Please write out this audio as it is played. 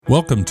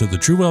Welcome to the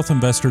True Wealth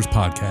Investors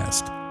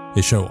Podcast,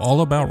 a show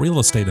all about real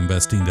estate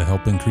investing to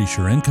help increase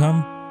your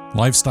income,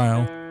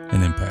 lifestyle,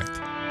 and impact.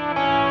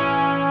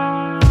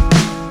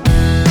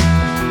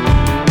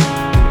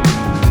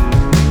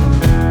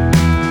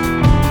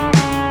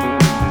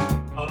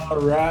 All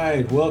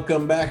right,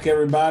 welcome back,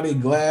 everybody.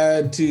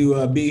 Glad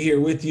to be here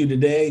with you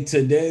today.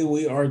 Today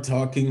we are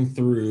talking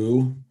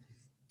through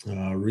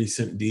a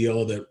recent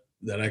deal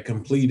that I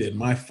completed,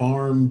 my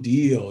farm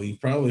deal.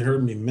 You've probably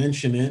heard me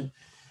mention it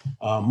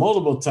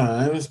multiple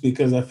times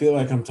because I feel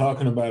like I'm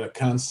talking about it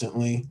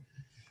constantly.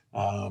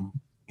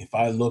 If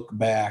I look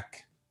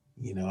back,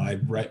 I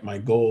write my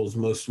goals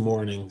most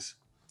mornings,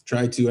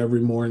 try to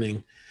every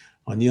morning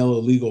on yellow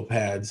legal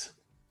pads,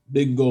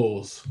 big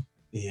goals.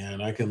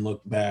 And I can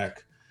look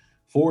back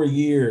 4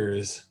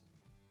 years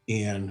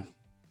and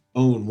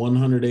own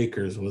 100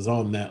 acres was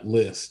on that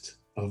list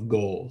of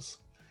goals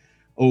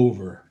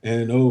over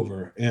and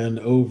over and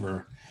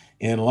over.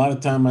 And a lot of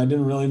time I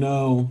didn't really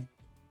know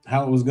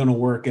how it was going to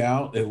work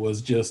out. It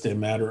was just a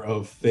matter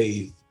of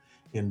faith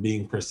and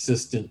being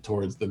persistent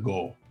towards the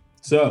goal.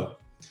 So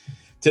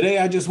today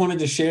I just wanted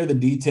to share the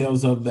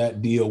details of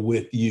that deal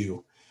with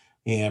you,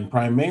 and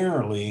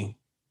primarily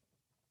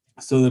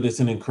so that it's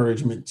an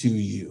encouragement to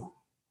you,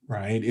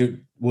 right?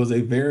 It was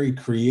a very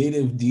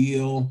creative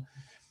deal,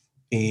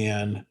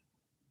 and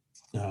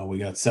we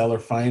got seller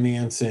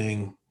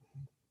financing,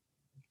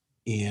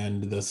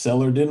 and the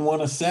seller didn't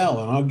want to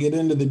sell, and I'll get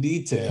into the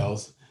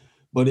details.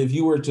 But if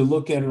you were to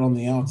look at it on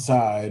the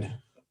outside,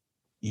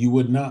 you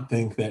would not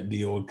think that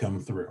deal would come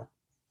through.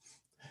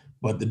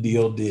 But the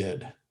deal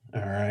did.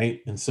 All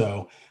right. And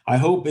so I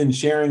hope in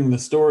sharing the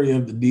story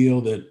of the deal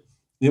that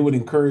it would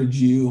encourage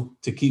you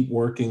to keep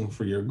working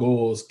for your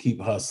goals, keep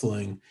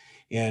hustling,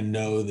 and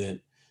know that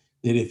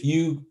if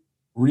you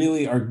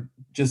really are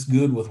just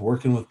good with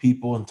working with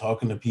people and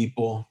talking to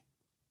people,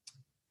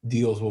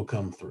 deals will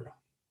come through.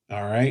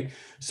 All right.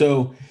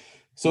 So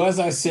as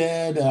I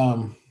said,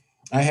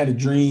 I had a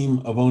dream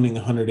of owning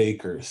 100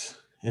 acres.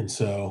 And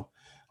so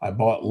I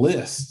bought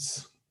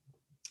lists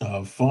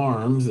of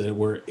farms that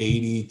were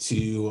 80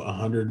 to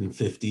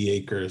 150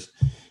 acres.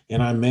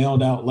 And I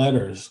mailed out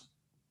letters.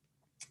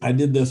 I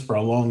did this for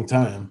a long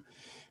time.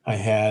 I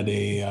had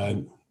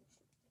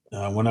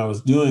when I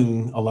was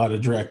doing a lot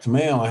of direct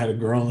mail, I had a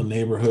girl in the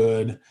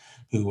neighborhood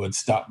who would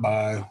stop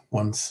by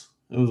once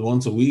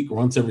a week or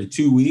once every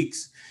 2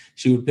 weeks.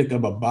 She would pick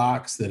up a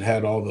box that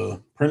had all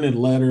the printed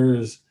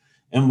letters,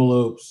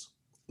 envelopes,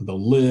 the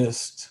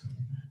list,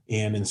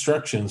 and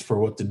instructions for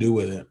what to do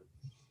with it.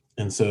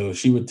 And so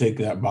she would take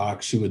that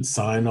box, she would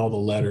sign all the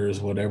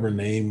letters, whatever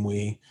name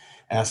we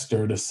asked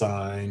her to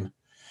sign,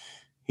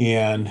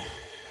 and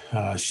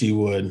she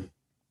would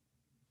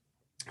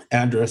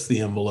address the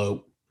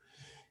envelope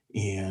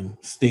and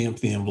stamp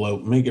the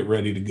envelope, make it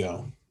ready to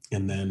go.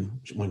 And then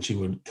when she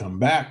would come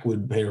back,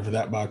 we'd pay her for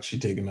that box,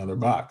 she'd take another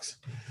box.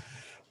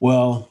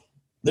 Well,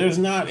 there's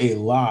not a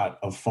lot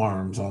of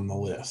farms on the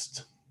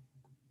list.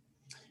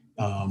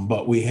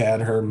 But we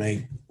had her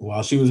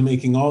while she was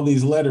making all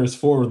these letters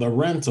for the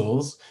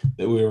rentals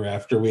that we were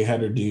after, we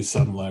had her do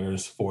some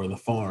letters for the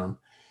farm.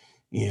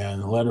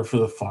 And the letter for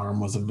the farm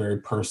was a very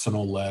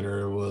personal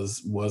letter. It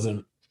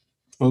wasn't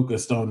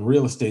focused on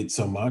real estate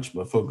so much,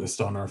 but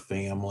focused on our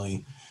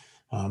family.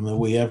 And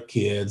we have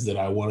kids that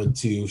I wanted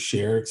to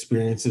share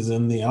experiences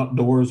in the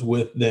outdoors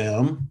with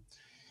them.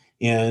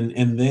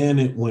 And then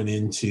it went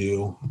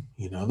into,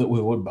 that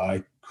we would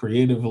buy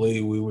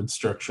creatively, we would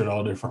structure it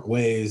all different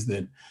ways,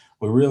 that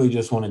we really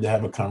just wanted to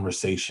have a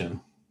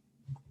conversation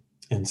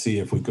and see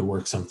if we could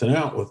work something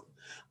out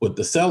with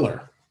the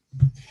seller.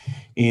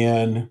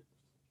 And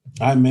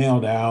I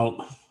mailed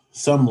out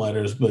some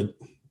letters, but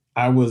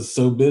I was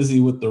so busy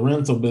with the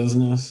rental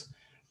business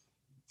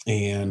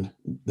and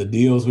the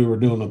deals we were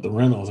doing with the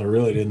rentals, I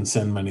really didn't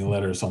send many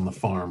letters on the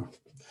farm,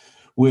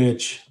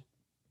 which,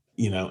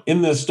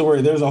 in this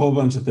story, there's a whole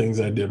bunch of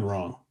things I did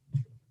wrong.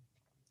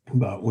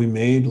 But we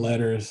made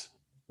letters.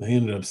 They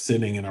ended up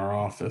sitting in our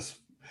office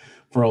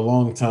for a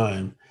long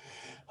time.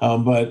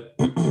 But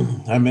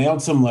I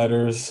mailed some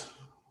letters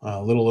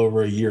a little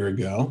over a year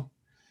ago,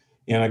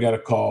 and I got a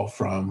call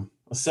from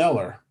a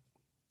seller.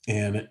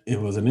 And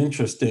it was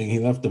he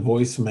left a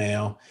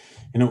voicemail.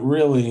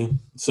 And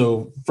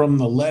so from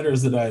the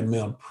letters that I had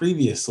mailed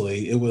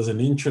previously, it was an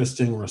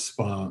interesting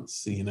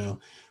response.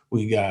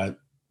 We got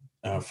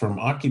from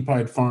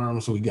Occupied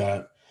Farms, we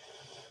got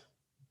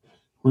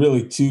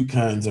really two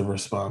kinds of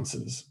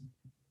responses.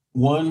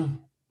 One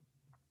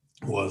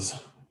was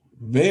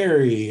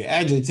very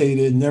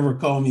agitated, never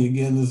call me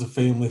again. This is a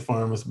family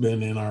farm. It's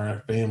been in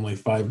our family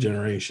 5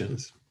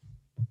 generations.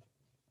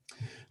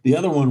 The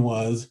other one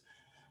was,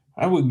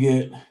 I would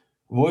get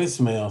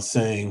voicemail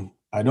saying,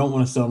 I don't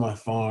want to sell my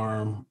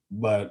farm,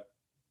 but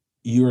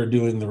you are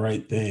doing the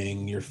right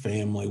thing. Your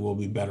family will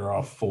be better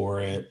off for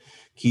it.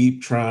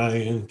 Keep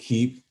trying,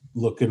 keep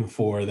looking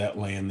for that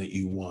land that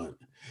you want,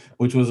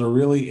 which was a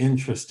really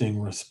interesting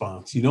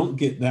response. You don't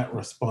get that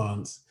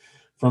response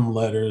from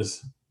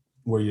letters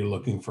where you're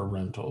looking for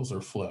rentals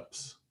or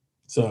flips.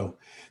 So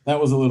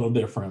that was a little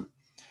different.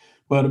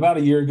 But about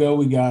a year ago,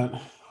 we got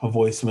a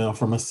voicemail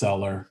from a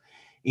seller,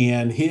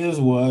 and his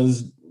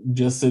was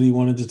just that he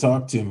wanted to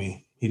talk to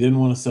me. He didn't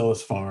want to sell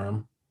his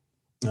farm.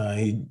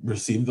 He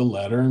received the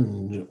letter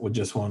and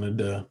just wanted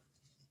to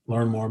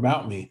learn more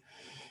about me.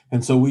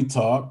 And so we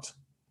talked,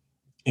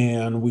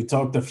 and we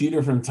talked a few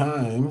different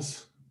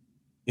times,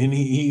 and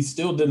he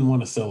still didn't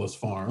want to sell his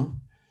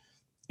farm.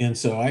 And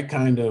so I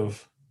kind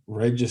of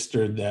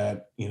registered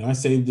that, I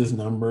saved his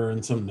number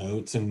and some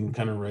notes and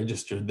kind of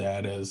registered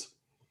that as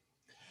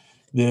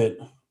that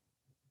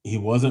he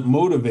wasn't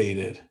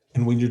motivated.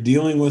 And when you're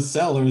dealing with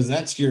sellers,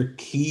 that's your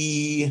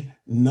key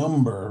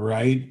number,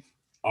 right?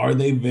 Are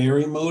they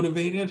very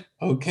motivated?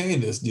 Okay,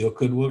 this deal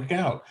could work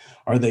out.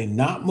 Are they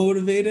not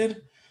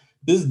motivated?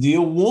 This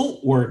deal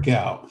won't work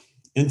out.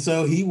 And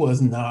so he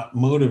was not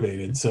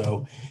motivated.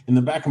 So in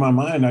the back of my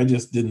mind, I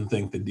just didn't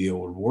think the deal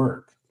would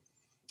work.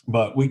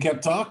 But we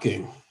kept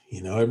talking,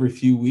 every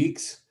few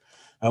weeks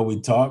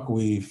we'd talk.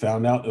 We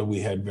found out that we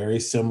had very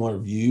similar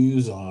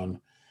views on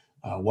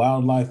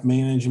wildlife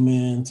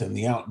management and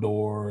the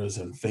outdoors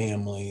and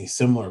family,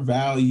 similar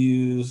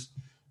values,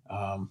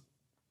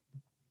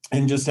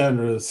 and just had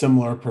a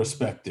similar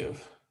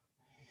perspective.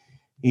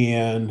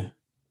 And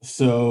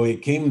so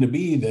it came to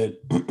be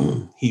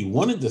that he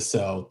wanted to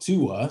sell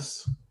to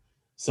us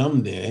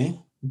someday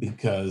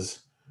because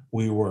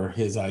we were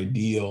his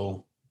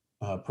ideal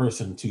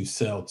person to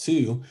sell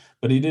to,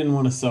 but he didn't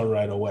want to sell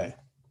right away.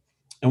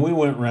 And we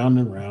went round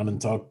and round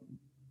and talked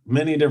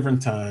many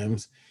different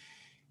times.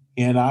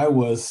 And I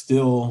was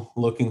still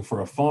looking for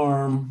a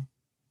farm,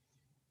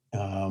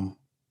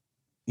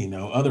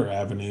 other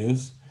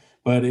avenues.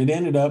 But it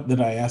ended up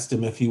that I asked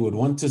him if he would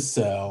want to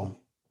sell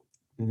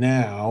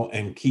now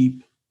and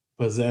keep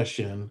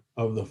possession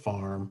of the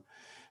farm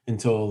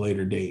until a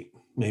later date,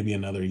 maybe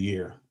another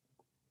year.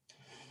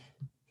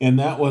 And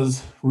that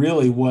was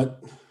really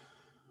what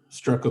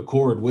struck a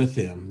chord with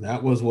him.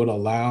 That was what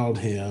allowed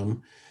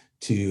him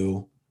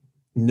to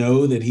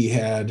know that he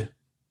had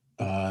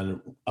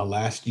a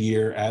last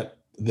year at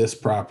this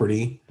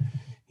property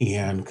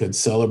and could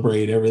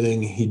celebrate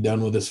everything he'd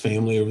done with his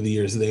family over the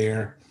years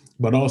there,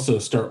 but also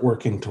start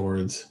working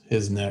towards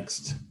his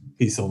next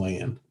piece of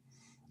land.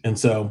 And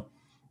so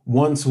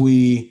once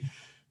we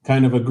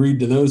kind of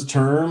agreed to those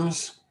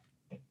terms,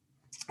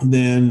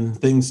 then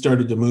things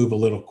started to move a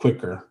little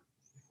quicker.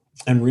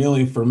 And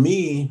really for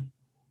me,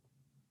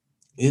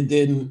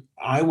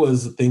 I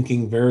was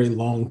thinking very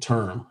long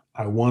term.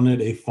 I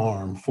wanted a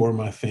farm for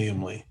my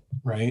family,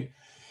 right?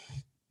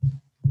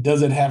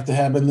 Does it have to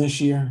happen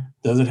this year?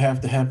 Does it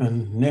have to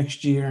happen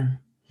next year?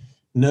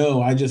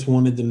 No, I just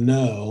wanted to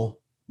know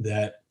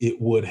that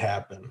it would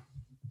happen.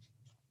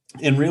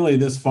 And really,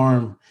 this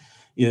farm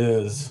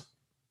is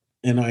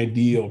an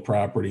ideal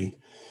property,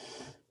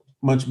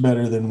 much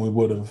better than we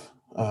would have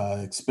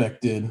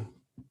expected.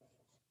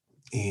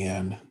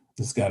 And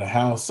it's got a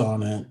house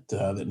on it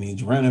that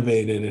needs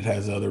renovated. It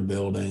has other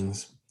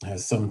buildings,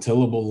 has some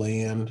tillable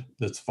land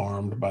that's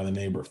farmed by the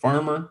neighbor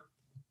farmer.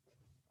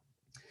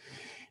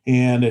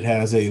 And it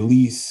has a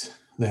lease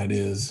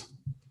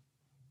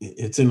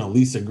it's in a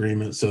lease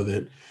agreement so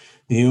that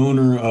the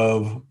owner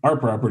of our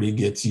property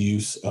gets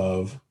use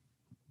of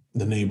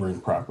the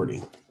neighboring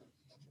property.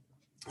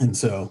 And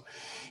so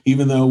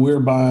even though we're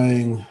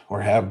buying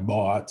or have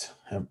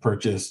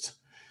purchased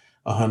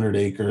 100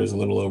 acres, a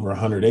little over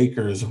 100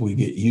 acres, we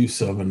get use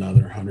of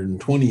another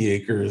 120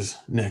 acres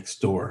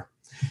next door.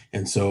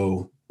 And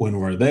so when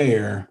we're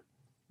there,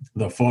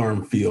 the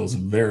farm feels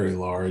very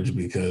large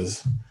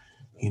because,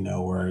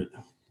 we're at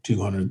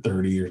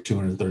 230 or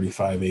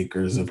 235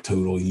 acres of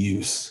total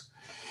use.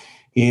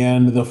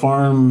 And the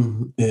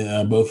farm,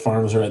 both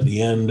farms are at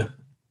the end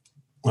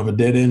of a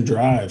dead end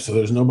drive. So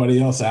there's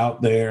nobody else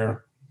out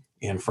there.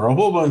 And for a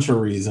whole bunch of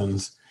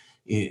reasons,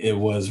 it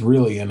was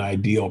really an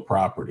ideal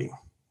property.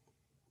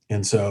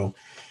 And so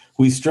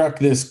we struck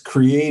this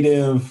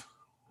creative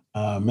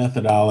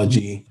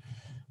methodology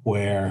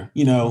where,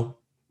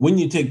 when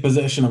you take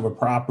possession of a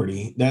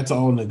property, that's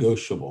all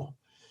negotiable.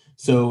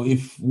 So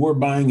if we're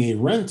buying a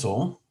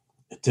rental,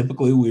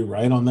 typically we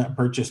write on that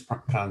purchase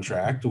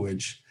contract,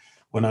 which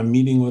when I'm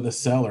meeting with a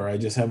seller, I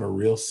just have a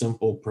real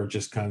simple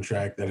purchase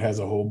contract that has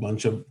a whole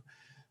bunch of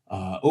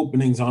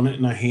openings on it,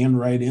 and I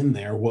handwrite in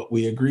there what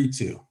we agree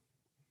to.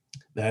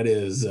 That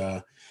is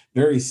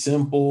very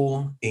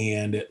simple,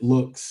 and it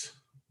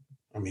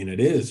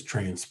is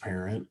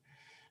transparent,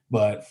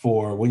 but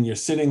for when you're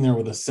sitting there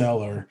with a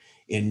seller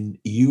and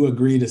you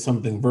agree to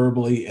something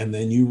verbally and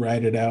then you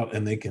write it out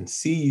and they can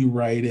see you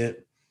write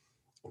it,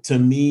 to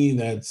me,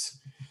 that's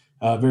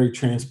very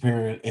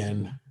transparent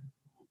and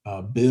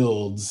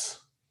builds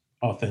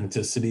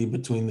authenticity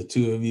between the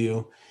two of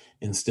you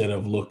instead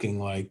of looking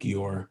like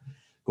you're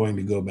going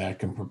to go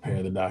back and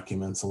prepare the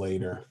documents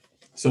later.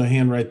 So I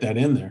handwrite that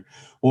in there.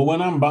 Well,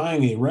 when I'm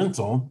buying a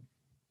rental,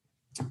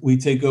 we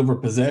take over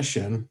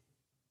possession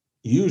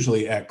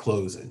usually at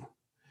closing.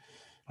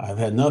 I've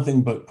had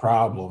nothing but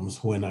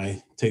problems when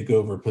I take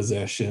over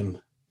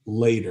possession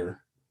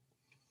later.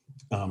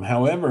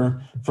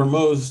 However, for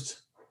most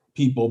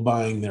people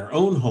buying their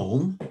own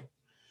home,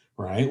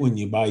 right? When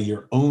you buy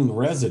your own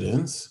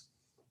residence,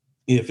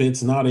 if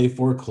it's not a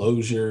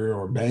foreclosure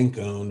or bank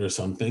owned or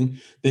something,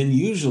 then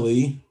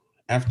usually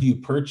after you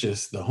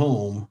purchase the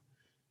home,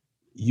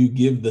 you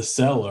give the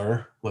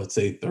seller, let's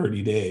say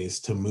 30 days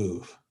to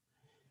move.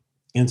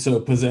 And so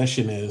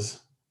possession is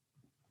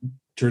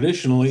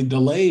traditionally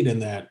delayed in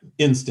that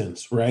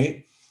instance,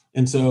 right?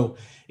 And so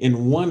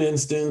in one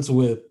instance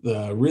with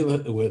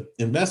with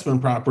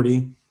investment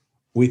property,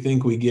 we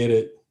think we get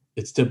it.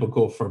 It's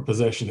typical for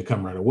possession to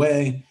come right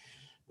away.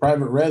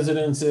 Private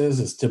residences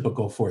is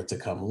typical for it to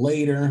come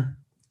later.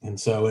 And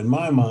so in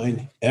my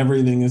mind,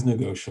 everything is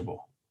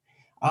negotiable.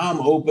 I'm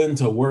open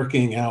to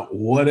working out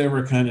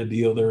whatever kind of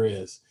deal there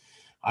is.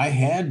 I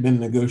had been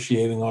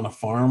negotiating on a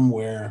farm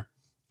where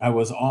I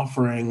was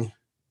offering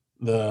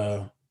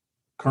the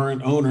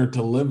current owner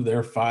to live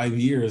there 5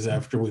 years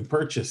after we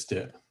purchased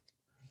it.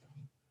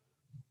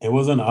 It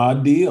was an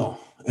odd deal.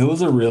 It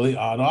was a really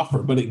odd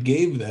offer, but it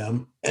gave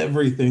them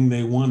everything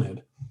they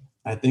wanted.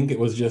 I think it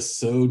was just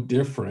so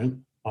different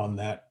on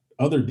that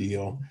other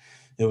deal.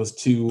 It was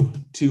too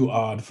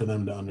odd for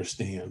them to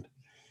understand,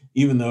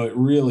 even though it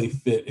really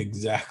fit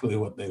exactly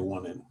what they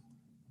wanted.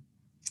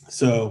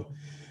 So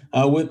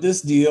with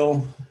this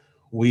deal,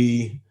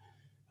 we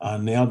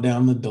nailed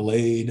down the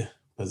delayed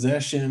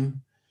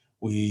possession.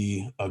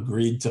 We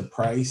agreed to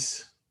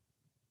price.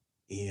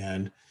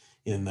 And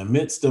in the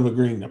midst of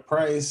agreeing to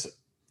price,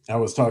 I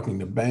was talking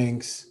to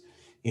banks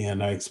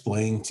and I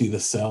explained to the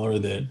seller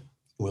that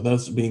with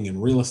us being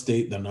in real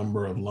estate, the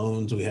number of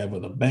loans we have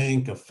with a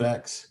bank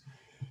affects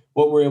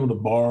what we're able to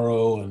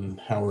borrow and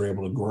how we're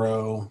able to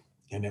grow.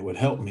 And it would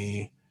help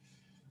me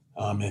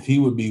if he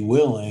would be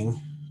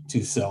willing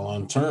to sell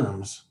on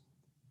terms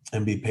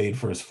and be paid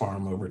for his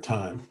farm over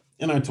time.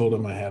 And I told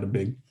him I had a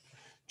big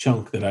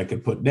chunk that I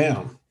could put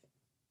down.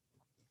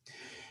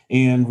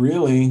 And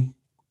really,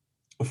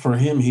 for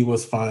him, he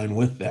was fine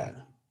with that.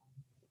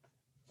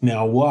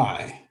 Now,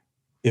 why?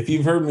 If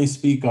you've heard me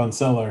speak on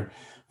seller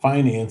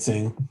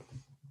financing,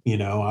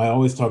 I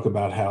always talk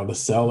about how the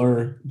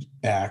seller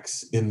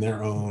acts in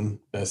their own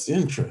best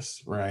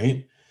interests,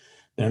 right?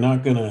 They're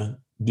not going to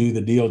do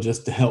the deal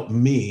just to help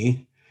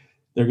me.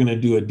 They're going to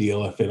do a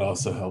deal if it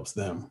also helps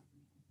them.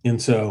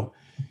 And so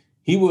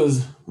he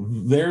was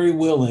very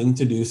willing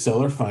to do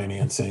seller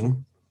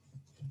financing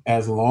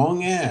as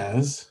long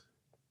as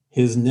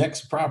his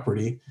next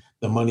property,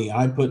 the money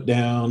I put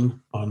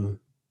down on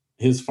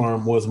his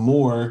farm was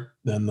more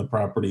than the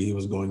property he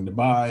was going to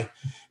buy.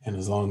 And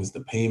as long as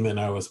the payment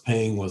I was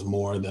paying was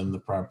more than the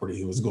property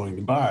he was going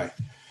to buy,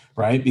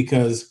 right?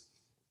 Because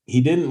he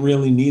didn't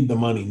really need the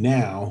money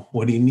now.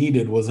 What he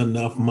needed was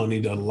enough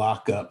money to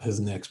lock up his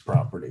next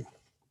property.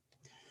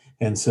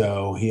 And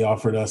so he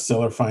offered us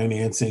seller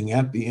financing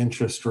at the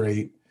interest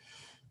rate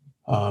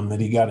that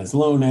he got his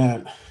loan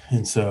at.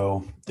 And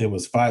so it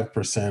was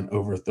 5%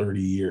 over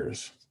 30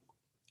 years,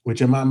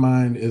 which in my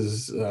mind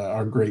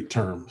are great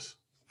terms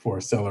for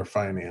seller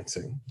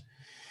financing.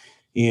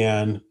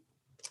 And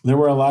there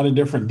were a lot of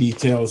different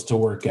details to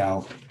work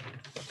out.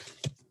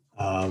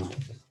 But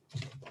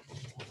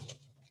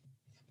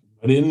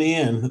in the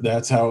end,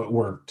 that's how it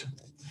worked.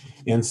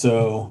 And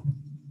so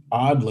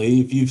oddly,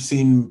 if you've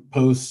seen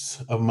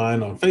posts of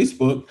mine on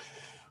Facebook,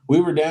 we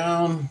were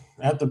down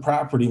at the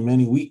property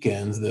many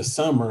weekends this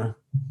summer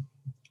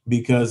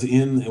because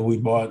we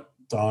bought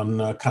on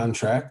land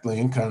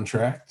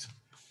contract.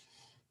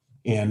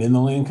 And in the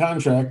land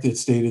contract, it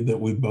stated that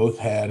we both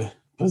had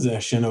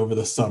possession over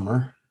the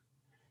summer.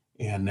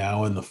 And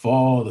now in the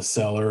fall, the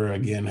seller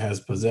again has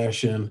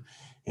possession.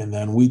 And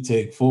then we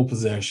take full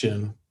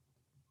possession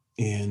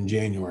in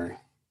January.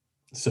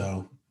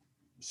 So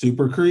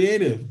super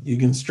creative. You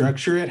can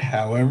structure it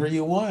however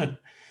you want.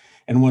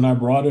 And when I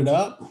brought it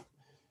up,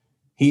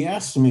 he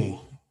asked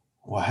me,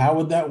 well, how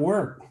would that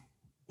work?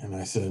 And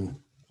I said,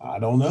 I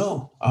don't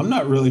know. I'm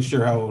not really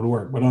sure how it would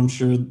work, but I'm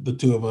sure the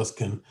two of us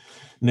can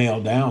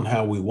nail down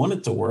how we want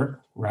it to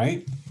work,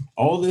 right?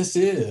 All this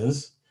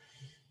is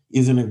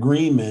an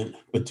agreement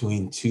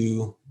between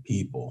two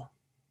people.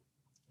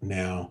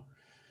 Now,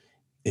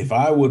 if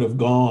I would have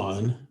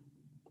gone,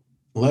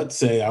 let's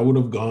say I would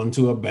have gone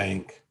to a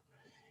bank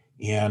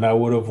and I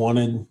would have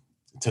wanted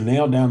to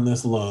nail down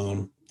this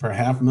loan for a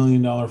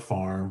 $500,000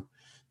 farm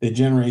that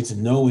generates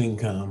no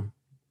income.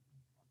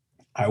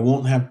 I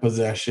won't have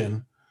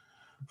possession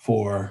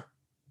for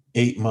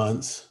 8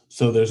 months.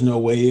 So there's no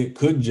way it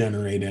could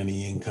generate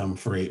any income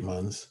for 8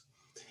 months.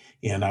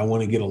 And I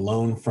want to get a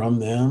loan from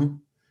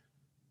them.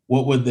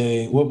 What would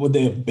they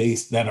have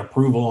based that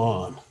approval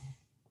on?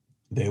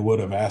 They would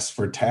have asked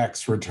for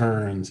tax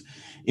returns,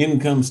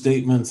 income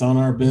statements on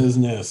our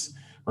business,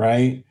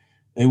 right?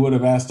 They would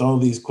have asked all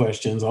these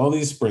questions, all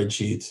these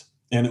spreadsheets,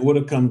 and it would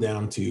have come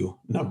down to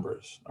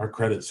numbers, our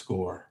credit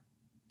score,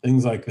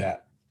 things like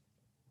that,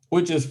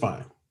 which is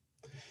fine.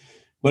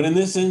 But in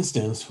this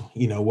instance,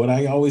 what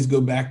I always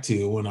go back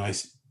to when I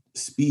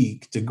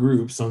speak to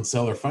groups on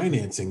seller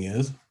financing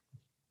is,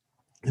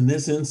 in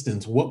this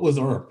instance, what was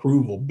our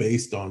approval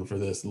based on for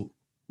this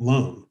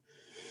loan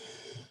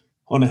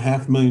on a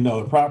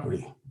 $500,000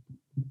 property?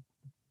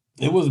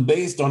 it was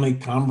based on a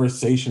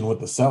conversation with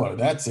the seller.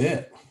 That's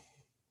it.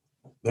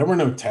 There were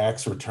no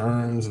tax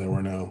returns. There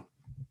were no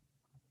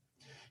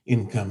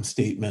income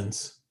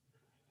statements.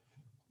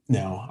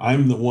 Now,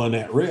 I'm the one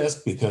at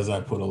risk because I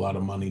put a lot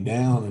of money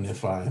down. And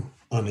if I'm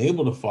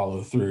unable to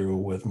follow through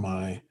with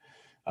my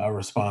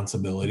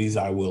responsibilities,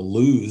 I will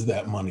lose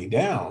that money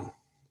down.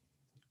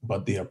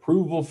 But the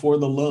approval for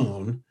the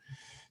loan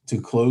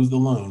to close the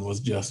loan was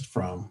just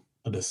from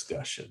a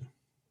discussion.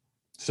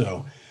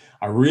 So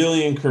I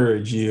really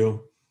encourage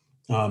you,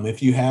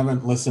 if you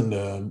haven't listened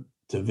to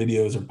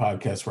videos or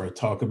podcasts where I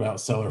talk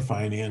about seller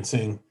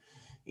financing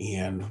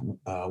and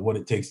what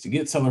it takes to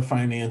get seller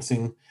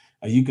financing,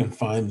 you can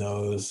find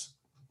those.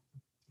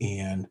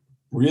 And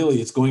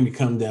really, it's going to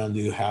come down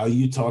to how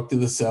you talk to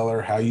the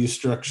seller, how you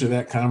structure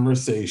that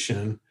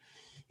conversation,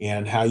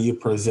 and how you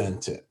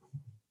present it.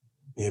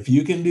 If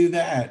you can do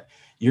that,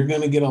 you're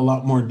going to get a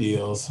lot more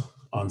deals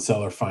on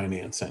seller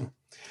financing.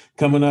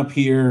 Coming up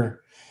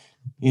here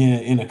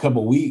in a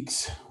couple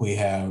weeks, we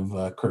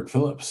have Kurt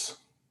Phillips,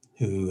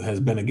 who has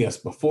been a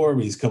guest before,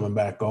 but he's coming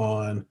back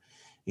on.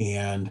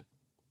 And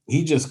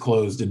he just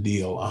closed a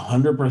deal,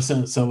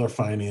 100% seller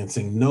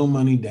financing, no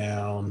money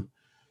down.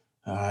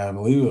 I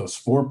believe it was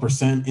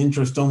 4%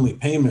 interest-only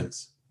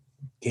payments.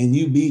 Can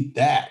you beat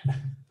that,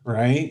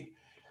 right?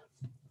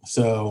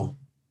 So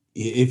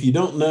if you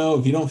don't know,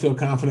 if you don't feel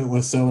confident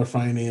with seller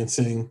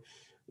financing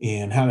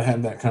and how to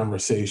have that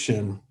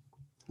conversation,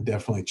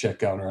 definitely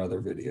check out our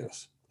other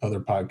videos, other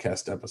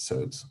podcast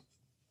episodes.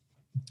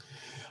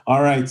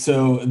 All right,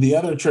 so the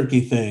other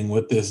tricky thing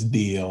with this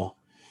deal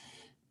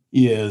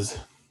is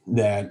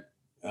that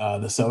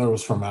the seller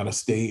was from out of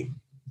state.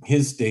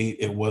 His state,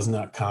 it was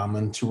not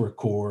common to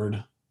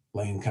record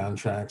land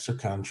contracts or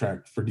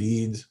contract for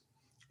deeds.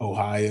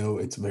 Ohio,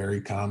 it's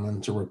very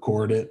common to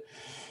record it.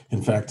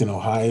 In fact, in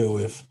Ohio,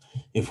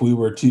 if we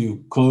were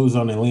to close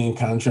on a land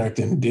contract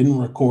and didn't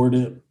record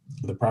it,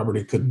 the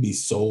property could be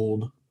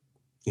sold,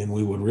 and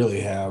we would really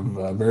have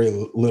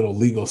very little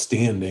legal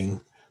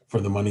standing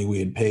for the money we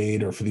had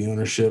paid or for the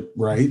ownership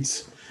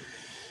rights.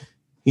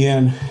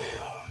 And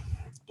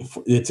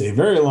it's a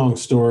very long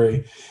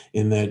story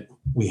in that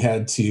we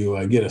had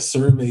to get a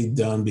survey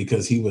done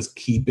because he was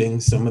keeping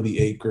some of the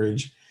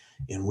acreage,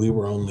 and we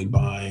were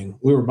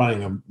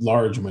buying a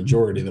large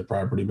majority of the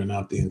property, but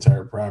not the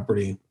entire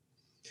property.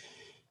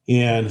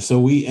 And so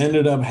we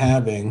ended up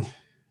having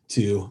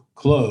to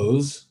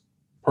close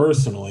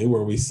personally,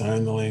 where we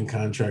signed the land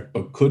contract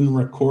but couldn't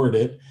record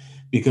it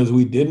because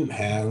we didn't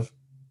have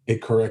a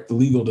correct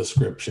legal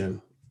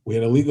description. We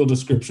had a legal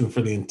description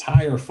for the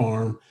entire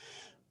farm,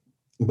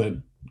 but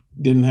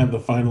didn't have the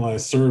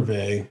finalized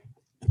survey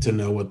to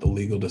know what the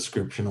legal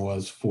description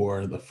was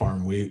for the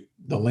farm,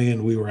 the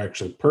land we were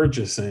actually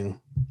purchasing.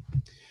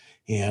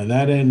 And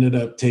that ended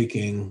up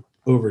taking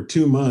over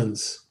 2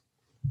 months.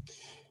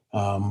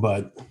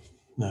 But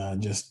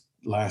just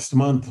last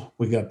month,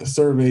 we got the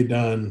survey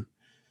done,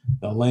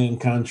 the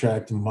land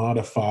contract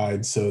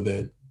modified so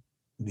that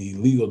the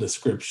legal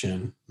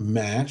description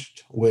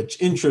matched, which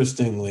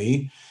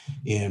interestingly,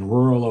 in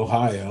rural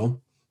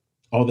Ohio,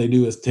 all they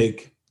do is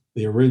take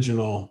the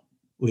original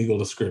legal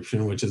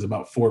description, which is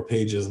about 4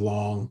 pages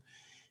long,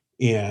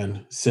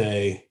 and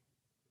say,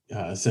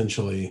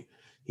 essentially,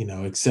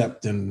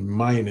 accept and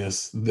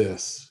minus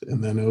this.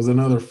 And then it was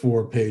another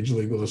 4-page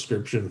legal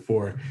description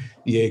for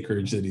the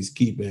acreage that he's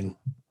keeping.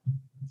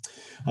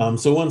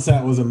 So once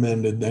that was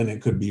amended, then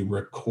it could be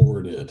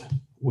recorded,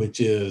 which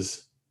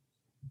is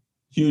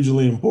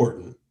hugely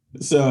important.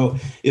 So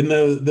in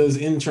those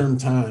interim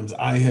times,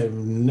 I have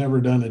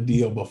never done a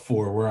deal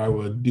before where I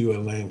would do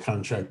a land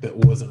contract that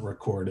wasn't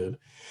recorded.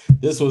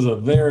 This was a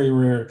very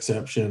rare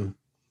exception,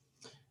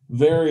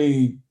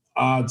 very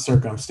odd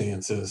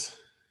circumstances,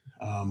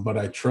 but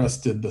I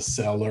trusted the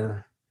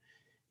seller,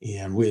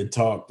 and we'd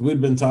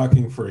been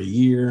talking for a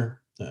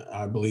year.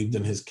 I believed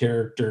in his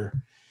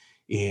character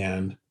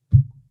and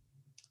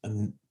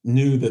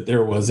knew that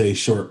there was a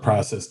short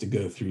process to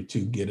go through to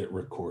get it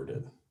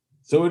recorded.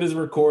 So it is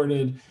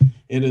recorded.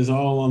 It is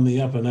all on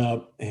the up and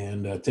up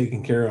and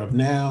taken care of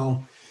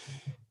now.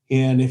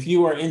 And if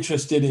you are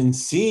interested in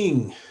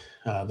seeing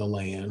the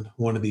land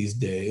one of these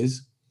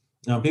days,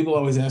 now people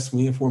always ask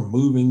me if we're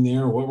moving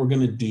there or what we're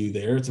going to do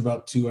there. It's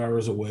about 2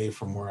 hours away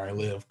from where I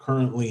live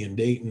currently in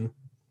Dayton.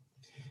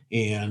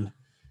 And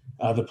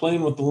the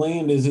plan with the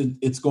land is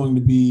it's going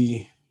to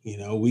be,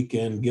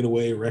 weekend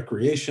getaway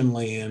recreation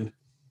land,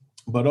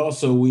 but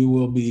also we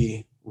will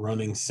be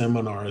running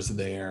seminars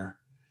there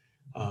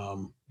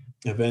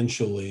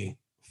eventually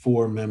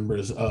for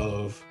members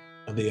of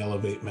the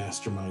Elevate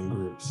Mastermind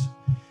groups.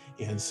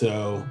 And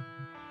so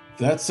if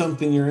that's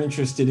something you're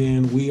interested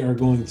in, we are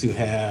going to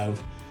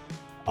have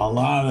a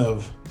lot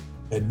of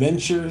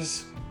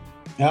adventures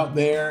out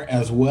there,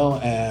 as well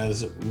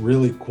as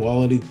really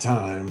quality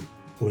time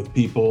with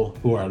people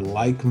who are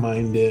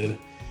like-minded,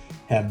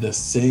 have the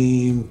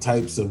same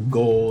types of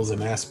goals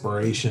and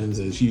aspirations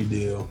as you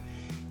do.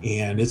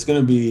 And it's going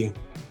to be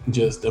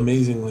just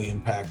amazingly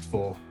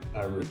impactful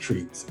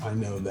retreats. I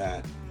know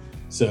that.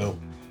 So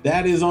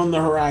that is on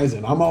the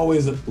horizon. I'm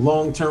always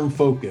long-term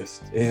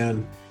focused,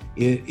 and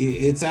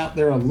it's out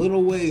there a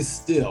little ways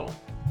still,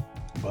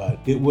 but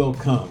it will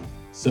come.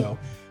 So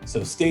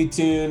stay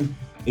tuned.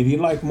 If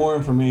you'd like more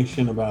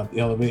information about the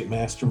Elevate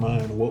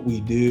Mastermind, what we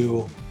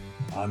do,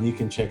 you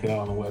can check it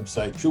out on the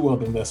website,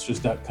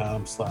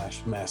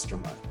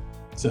 truewealthinvestors.com/mastermind.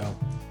 So,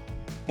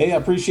 hey, I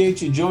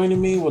appreciate you joining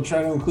me. We'll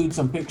try to include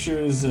some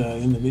pictures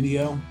in the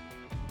video,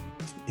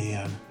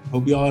 and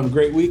hope you all have a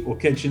great week. We'll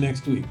catch you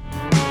next week.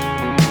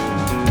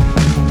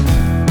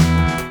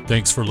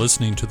 Thanks for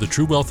listening to the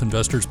True Wealth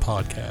Investors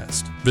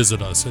Podcast.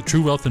 Visit us at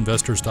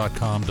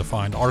truewealthinvestors.com to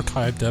find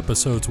archived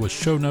episodes with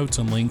show notes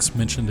and links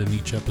mentioned in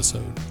each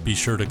episode. Be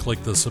sure to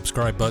click the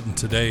subscribe button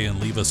today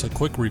and leave us a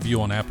quick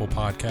review on Apple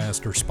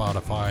Podcast or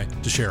Spotify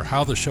to share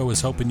how the show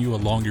is helping you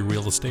along your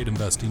real estate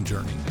investing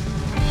journey.